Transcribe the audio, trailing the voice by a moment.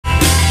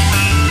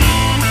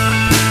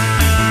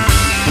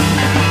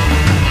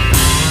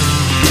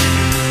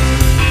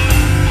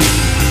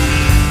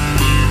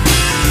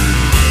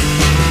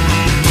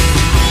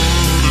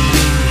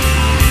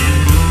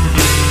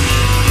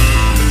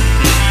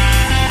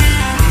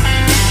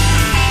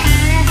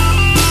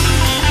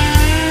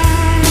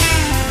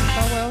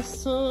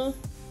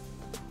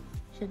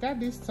got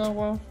this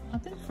towel, I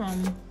think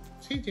from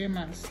TJ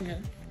Maxx. Yeah.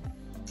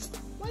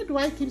 Why do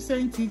I keep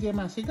saying TJ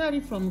Maxx? She got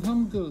it from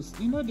Home Goods.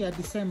 You know they are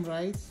the same,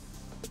 right?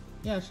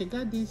 Yeah, she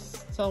got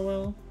this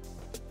towel.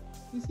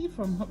 Is it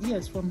from?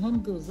 Yes, from Home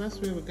Goods. That's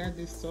where we got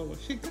this towel.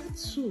 She got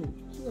two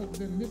of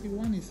them. Maybe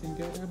one is in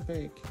the other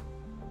bag.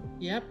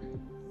 Yep.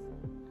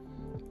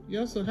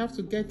 You also have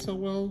to get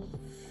towel,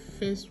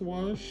 face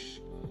wash,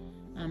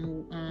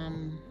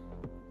 and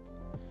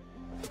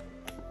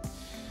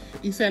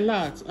it's a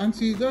lot.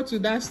 Until you go to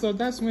that store,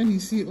 that's when you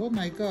see, oh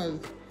my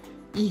God,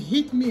 it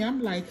hit me.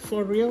 I'm like,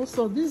 for real?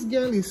 So this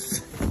girl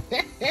is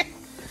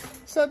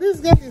so this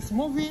girl is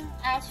moving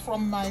out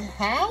from my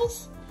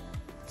house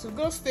to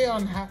go stay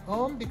on her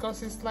own,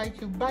 because it's like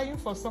you're buying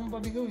for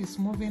somebody who is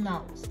moving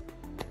out.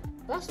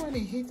 That's when it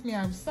hit me.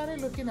 I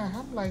started looking at her,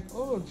 I'm like,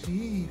 oh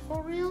gee,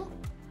 for real?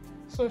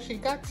 So she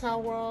got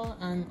towel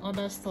and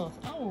other stuff.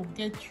 I will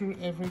get through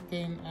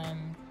everything,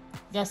 and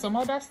there's some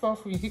other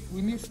stuff we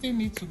still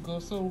need to go.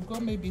 So we'll go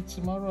maybe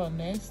tomorrow or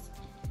next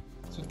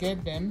to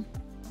get them.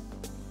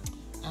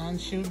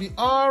 And she'll be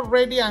all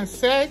ready and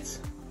set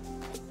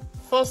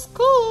for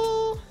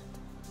school.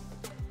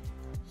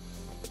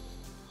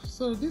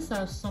 So these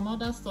are some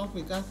other stuff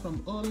we got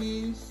from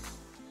Ollie's.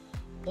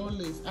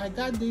 I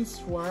got this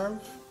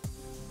swerve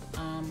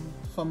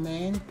for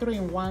men,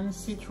 3-in-1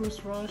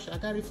 citrus rush. I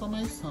got it for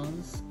my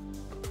sons.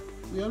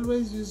 We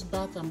always use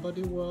Bath and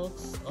Body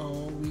Works,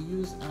 or we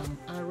use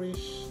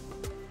Irish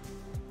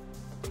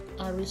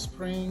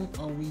Spring,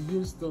 or we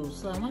use those.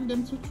 So I want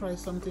them to try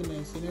something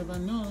else. You never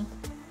know.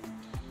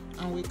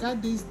 And we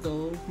got this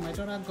Dove. My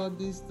daughter got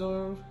this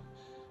Dove,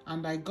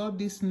 and I got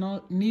this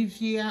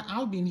Nivea.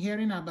 I've been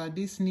hearing about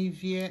this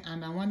Nivea,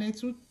 and I wanted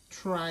to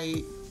try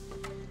it.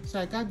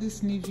 So I got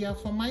this Nivea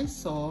for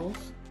myself,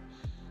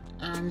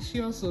 and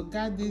she also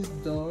got this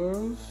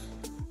Dove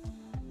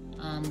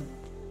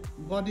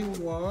body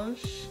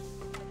wash,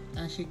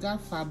 and she got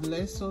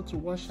Fabuloso to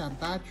wash her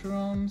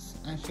bathrooms,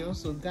 and she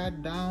also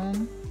got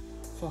Dawn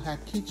for her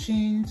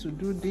kitchen to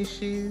do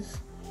dishes.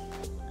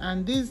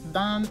 And this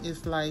Dawn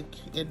is like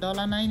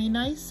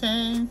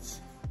 $1.99,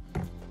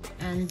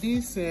 and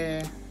this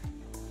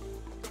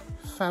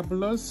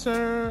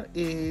Fabuloso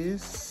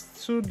is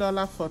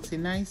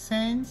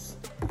 $2.49.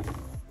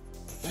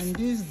 And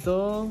this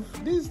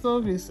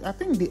Dove is, I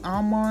think, the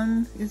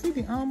almond. Is it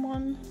the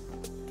almond?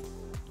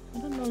 I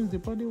don't know, it's the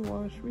body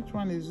wash. Which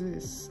one is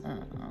this?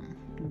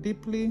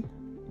 Deeply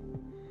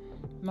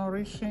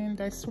nourishing.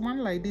 There's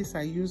one like this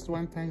I used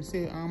one time,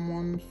 say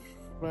almond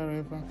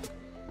wherever.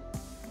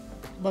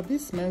 But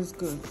this smells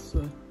good,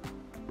 so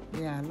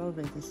yeah, I love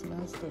it. It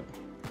smells good.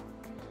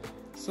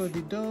 So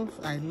the Dove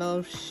I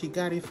love, she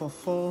got it for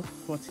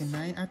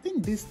 $4.49. I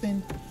think this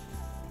thing,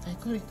 I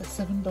got it at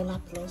 $7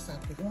 plus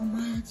at the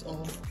Walmart,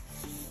 or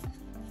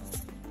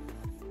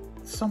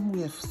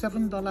somewhere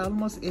 $7,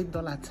 almost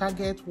 $8,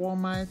 Target,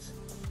 Walmart.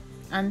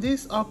 And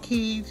this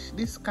Orchid,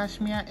 this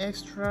Cashmere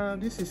Extra,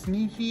 this is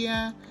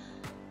Nivea.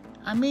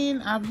 I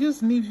mean, I've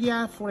used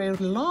Nivea for a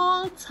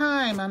long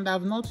time and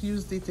I've not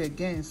used it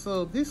again.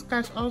 So this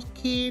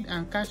Orchid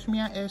and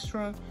Cashmere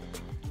Extra,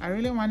 I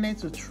really wanted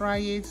to try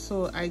it,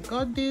 so I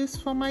got this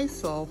for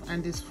myself,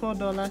 and it's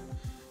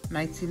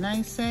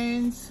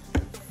 $4.99.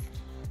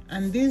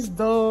 And this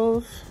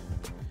Dove,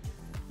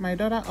 my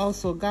daughter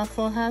also got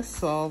for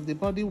herself. The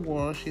body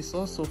wash is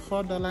also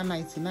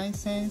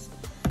 $4.99.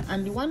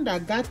 And the one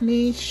that got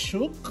me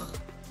shook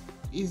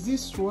is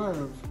this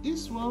Swerve.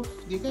 This Swerve,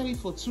 they got it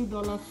for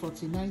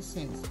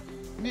 $2.49.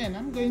 Man,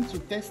 I'm going to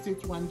test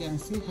it one day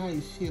and see how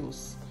it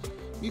feels.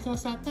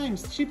 Because at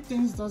times, cheap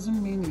things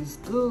doesn't mean it's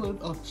good,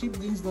 or cheap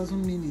things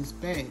doesn't mean it's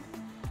bad.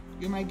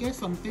 You might get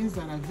some things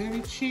that are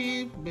very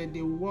cheap, but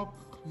they work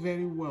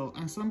very well.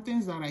 And some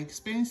things that are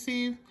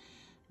expensive,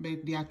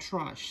 but they are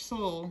trash.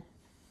 So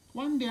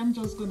one day I'm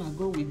just gonna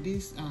go with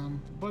this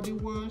body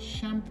wash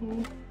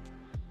shampoo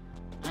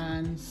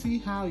and see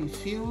how it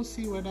feels,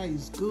 see whether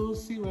it's good,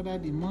 see whether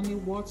the money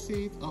worth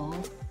it, or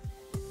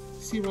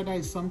see whether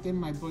it's something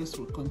my boys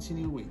will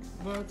continue with.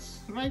 But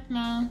right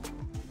now,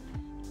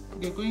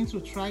 they're going to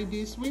try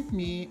this with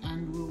me,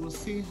 and we will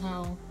see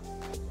how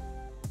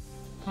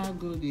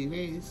good it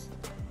is.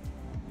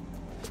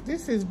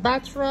 This is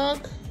bath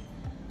rug.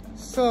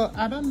 So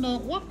I don't know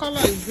what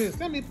color is this.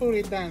 Let me put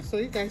it down so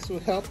you guys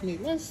will help me.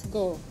 Let's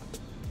go.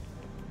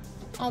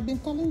 I've been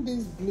calling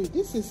this blue.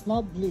 This is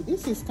not blue.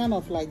 This is kind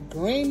of like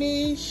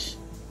greenish.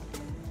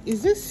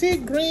 Is this sea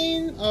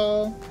green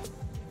or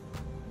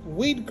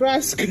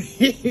wheatgrass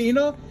green? You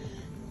know,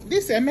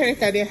 this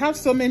America, they have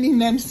so many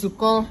names to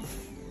call.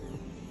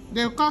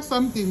 They'll call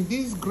something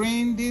this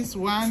green, this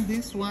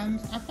one.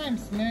 At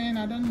times, man,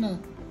 I don't know.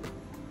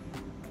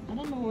 I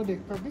don't know what they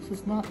call. This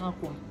is not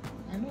aqua.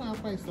 I know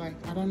aqua is like,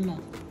 I don't know.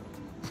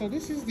 So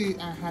this is the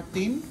her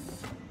theme.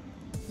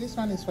 This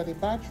one is for the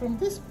bathroom.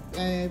 This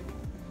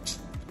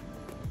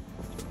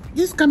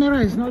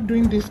camera is not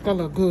doing this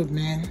color good,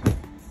 man.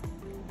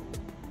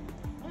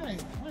 Why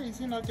is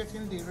it not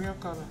getting the real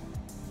color?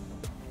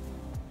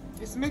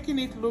 It's making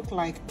it look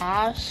like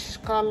ash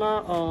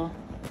color, or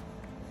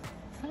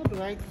how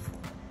do I?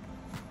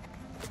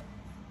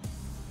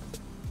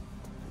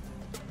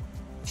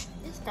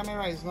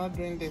 camera is not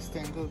doing this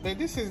thing good. But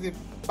this is the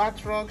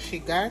bath rug she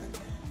got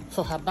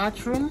for her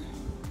bathroom.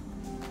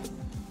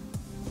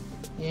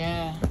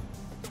 Yeah,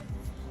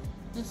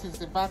 this is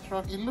the bath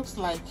rug. It looks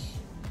like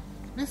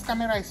this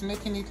camera is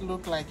making it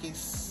look like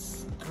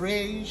it's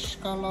grayish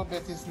color,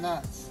 but it's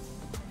not.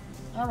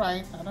 All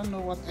right, I don't know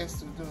what else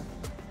to do.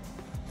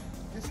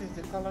 This is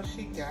the color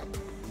she got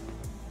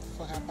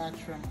for her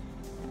bathroom.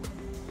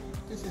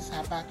 This is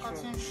her bathroom.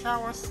 Curtain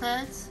shower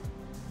set.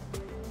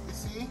 You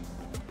see,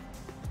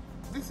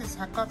 this is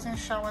her curtain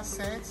shower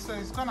set, so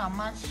it's gonna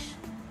match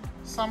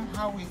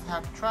somehow with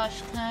her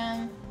trash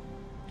can,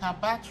 her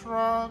bath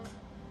rug,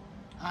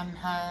 and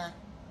her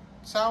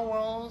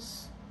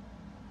towels.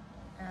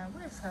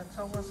 Where's her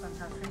towels and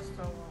her face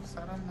towels?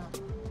 I don't know.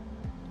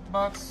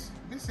 But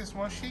this is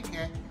what she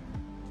get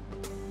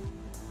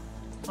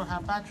for her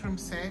bathroom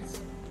set.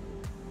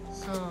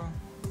 So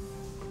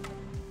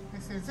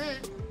this is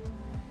it.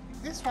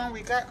 This one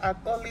we got at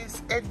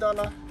Ollie's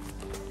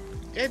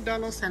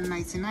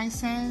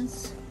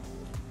 $8.99.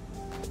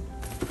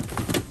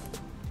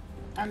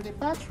 And the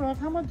bath rug,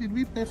 how much did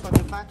we pay for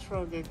the bath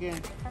rug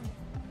again?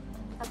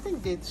 I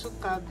think they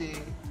took out the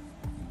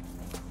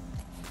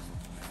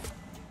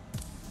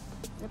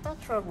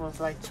bath rug was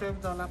like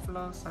 $12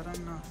 plus, I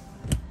don't know.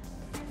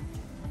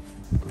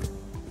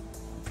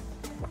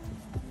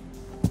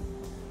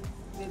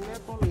 The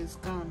label is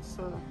gone,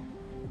 so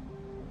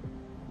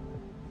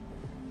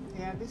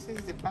yeah, this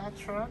is the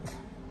bath rug.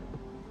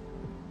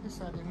 These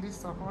are the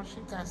list of what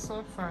she got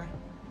so far.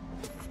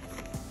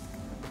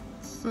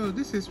 So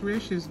this is where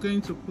she's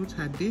going to put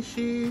her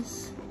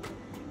dishes.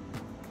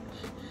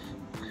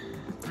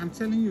 I'm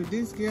telling you,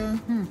 this girl,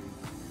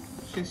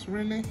 she's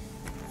really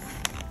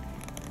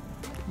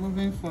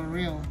moving for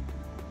real.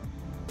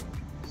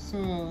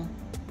 So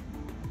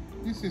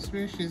this is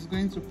where she's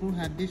going to put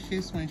her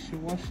dishes when she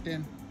wash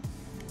them.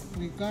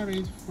 We got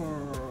it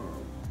for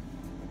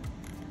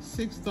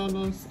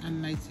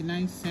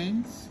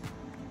 $6.99.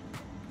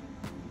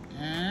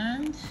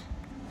 And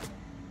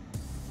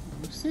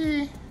you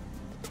see,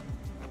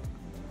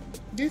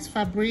 this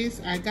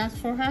Fabrice I got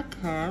for her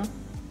car,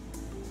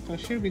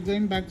 because she'll be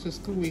going back to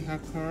school with her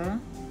car.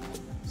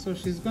 So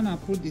she's gonna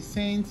put the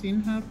scent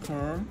in her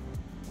car,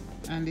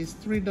 and it's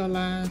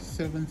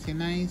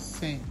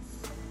 $3.79.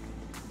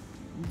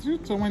 Due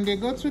to when they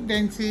go to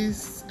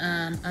dentists,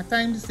 at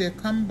times they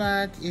come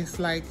back, it's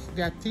like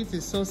their teeth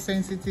is so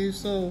sensitive.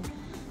 So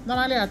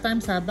normally at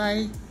times I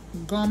buy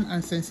gum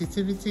and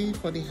sensitivity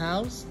for the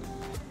house.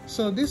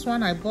 So this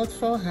one I bought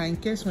for her in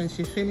case when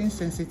she's feeling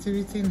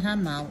sensitivity in her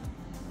mouth,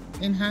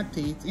 in her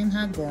teeth, in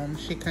her gum,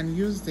 she can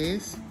use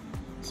this.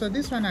 So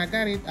this one I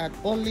got it at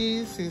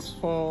Ollie's, is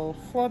for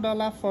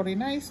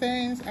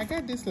 $4.49. I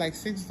got this like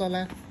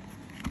 $6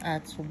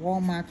 at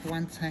Walmart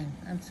one time.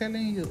 I'm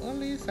telling you,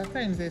 Ollie's, at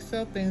times they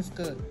sell things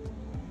good.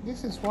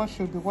 This is what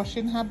she'll be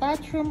washing her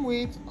bathroom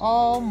with,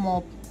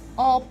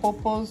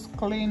 all-purpose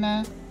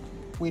cleaner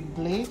with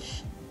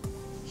bleach.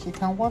 She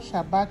can wash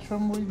her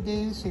bathroom with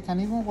this. She can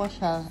even wash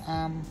her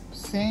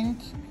sink,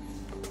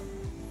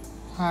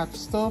 her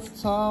stove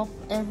top,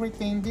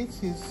 everything.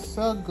 This is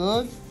so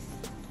good.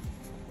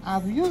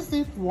 I've used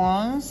it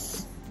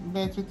once,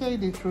 but to tell you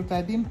the truth,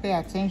 I didn't pay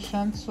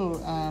attention to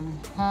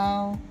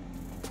how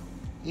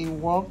it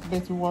worked,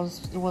 but it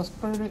was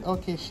pretty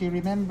okay. She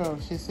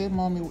remembered. She said,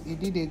 "Mommy, you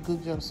did a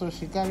good job," so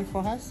she got it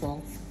for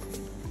herself.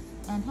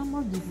 And how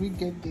much did we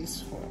get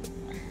this for?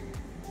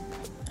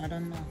 I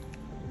don't know.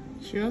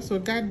 She also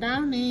got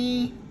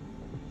Downy.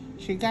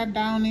 She got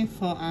Downy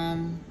for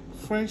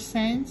fresh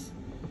scent,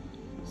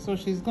 so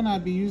she's gonna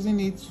be using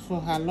it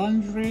for her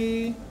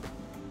laundry.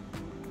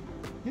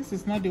 This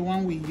is not the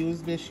one we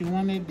used, but she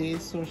wanted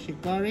this, so she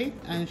got it,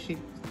 and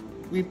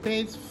we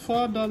paid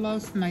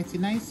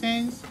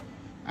 $4.99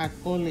 at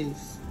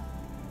Ollie's.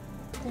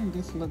 I think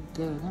this looks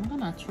good. I'm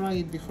gonna try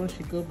it before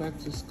she go back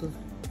to school.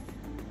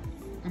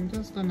 I'm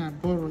just gonna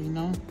borrow,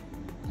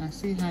 and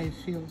see how it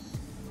feels.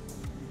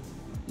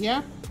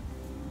 Yep,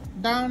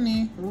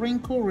 Downy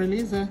wrinkle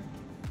releaser.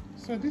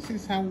 So this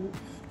is her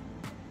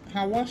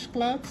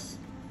washcloths.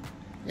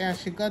 Yeah,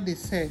 she got the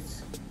set.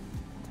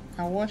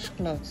 Her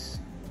washcloths.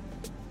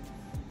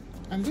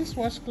 And this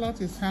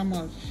washcloth is how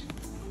much?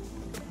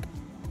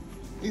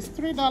 It's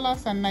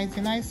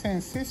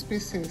 $3.99, 6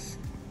 pieces.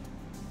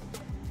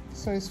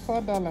 So it's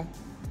 $4.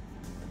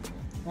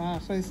 Wow,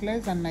 so it's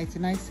less than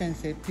 99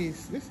 cents a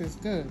piece. This is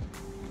good.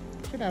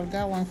 Should have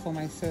got one for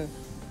myself.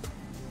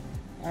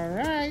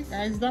 Alright,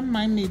 guys, don't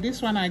mind me.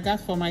 This one I got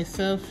for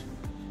myself.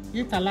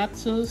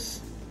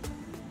 Eucalyptus.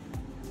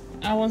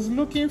 I was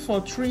looking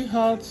for Tree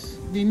Hut,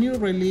 the new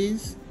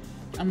release,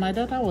 and my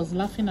daughter was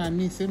laughing at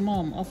me, saying,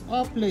 "Mom, of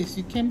all places,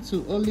 you came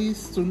to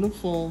Ollie's to look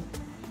for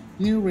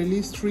new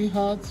release Tree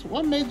Hut.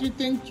 What made you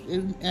think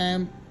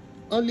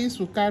Ollie's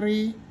will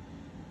carry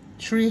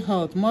Tree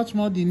Hut, much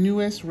more the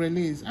newest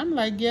release?" I'm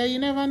like, yeah, you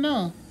never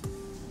know.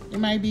 It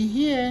might be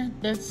here,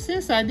 but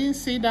since I didn't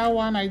see that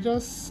one, I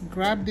just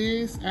grabbed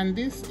this, and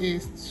this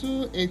is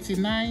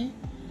 $2.89.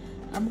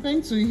 I'm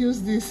going to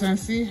use this and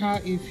see how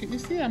it feels. You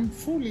see, I'm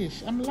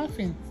foolish. I'm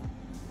laughing.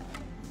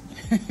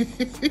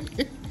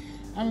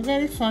 I'm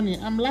very funny.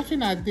 I'm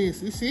laughing at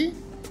this, you see,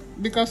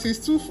 because it's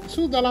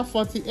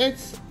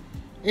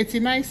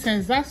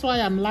 $2.48.89. That's why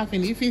I'm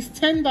laughing. If it's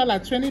 $10,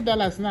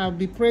 $20 now, I'll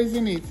be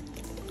praising it.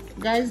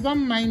 Guys,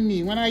 don't mind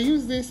me. When I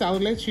use this, I'll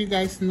let you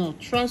guys know.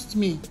 Trust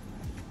me.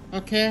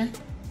 Okay?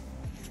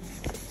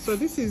 So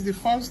this is the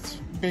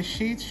first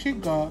bedsheet she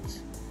got.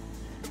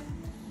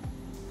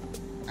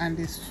 And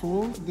it's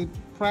full. The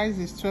price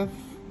is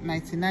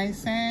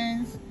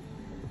 $12.99.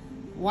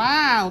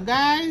 Wow,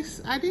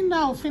 guys. I didn't know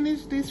I'll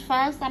finish this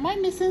fast. Am I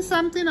missing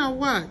something or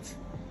what?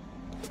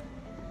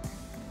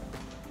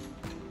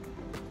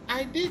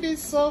 I did it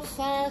so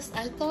fast.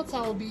 I thought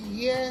I'll be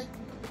here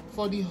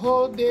for the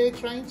whole day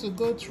trying to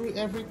go through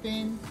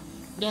everything.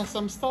 There's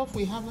some stuff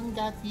we haven't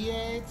got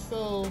yet,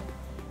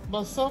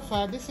 but so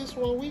far this is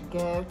what we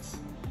got,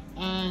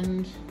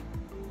 and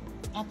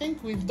I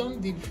think we've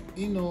done the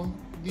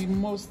the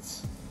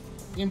most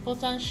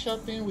important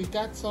shopping. We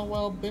got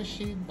towel,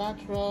 bedsheet,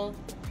 bathrobe,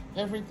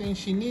 everything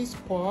she needs,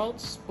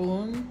 pot,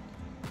 spoon,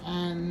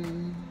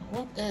 and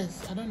what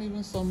else? I don't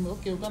even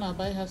okay, we're gonna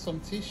buy her some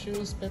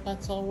tissues, paper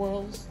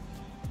towels,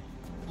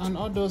 and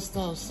all those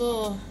stuff.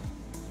 So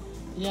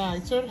yeah, I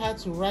told her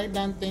to write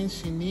down things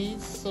she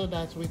needs so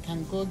that we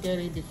can go get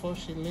it before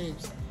she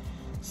leaves.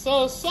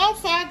 So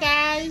far,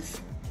 guys,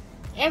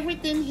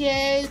 everything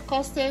here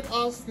costed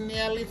us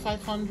nearly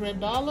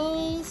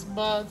 $500,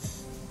 but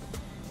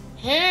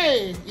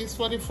hey, it's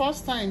for the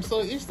first time.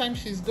 So each time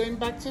she's going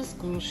back to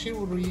school, she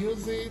will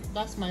reuse it.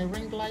 That's my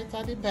ring light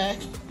at the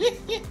back.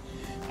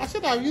 I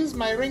should have used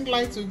my ring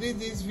light to do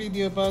this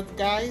video, but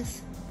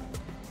guys,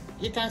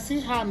 you can see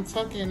how I'm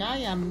talking. I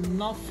am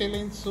not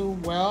feeling too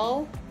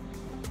well.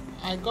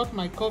 I got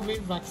my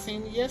COVID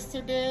vaccine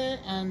yesterday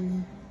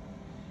and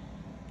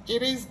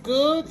it is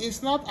good.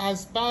 It's not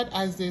as bad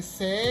as they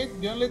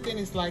said. The only thing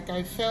is, like,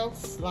 I felt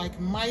like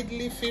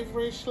mildly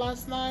feverish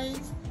last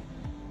night,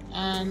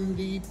 and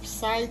the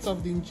site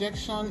of the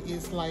injection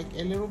is like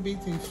a little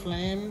bit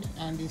inflamed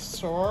and it's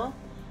sore.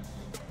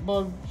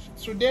 But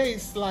today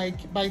is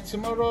like, by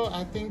tomorrow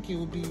I think it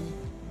will be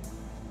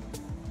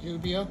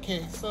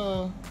okay.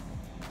 So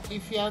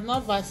if you are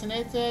not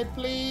vaccinated,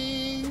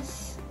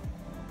 please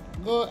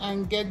go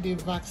and get the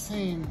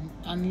vaccine,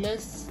 and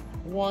let's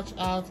watch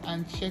out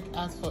and check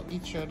out for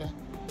each other.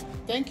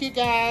 Thank you,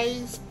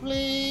 guys.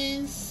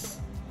 Please,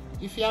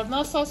 if you have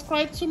not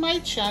subscribed to my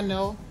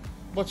channel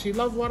but you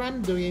love what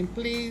I'm doing,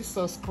 please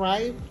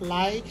subscribe,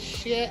 like,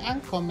 share,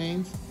 and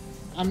comment,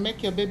 and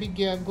make your baby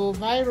girl go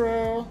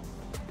viral.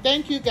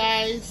 Thank you,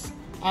 guys.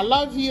 I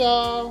love you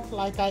all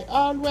like I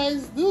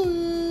always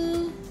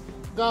do.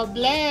 God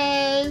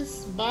bless.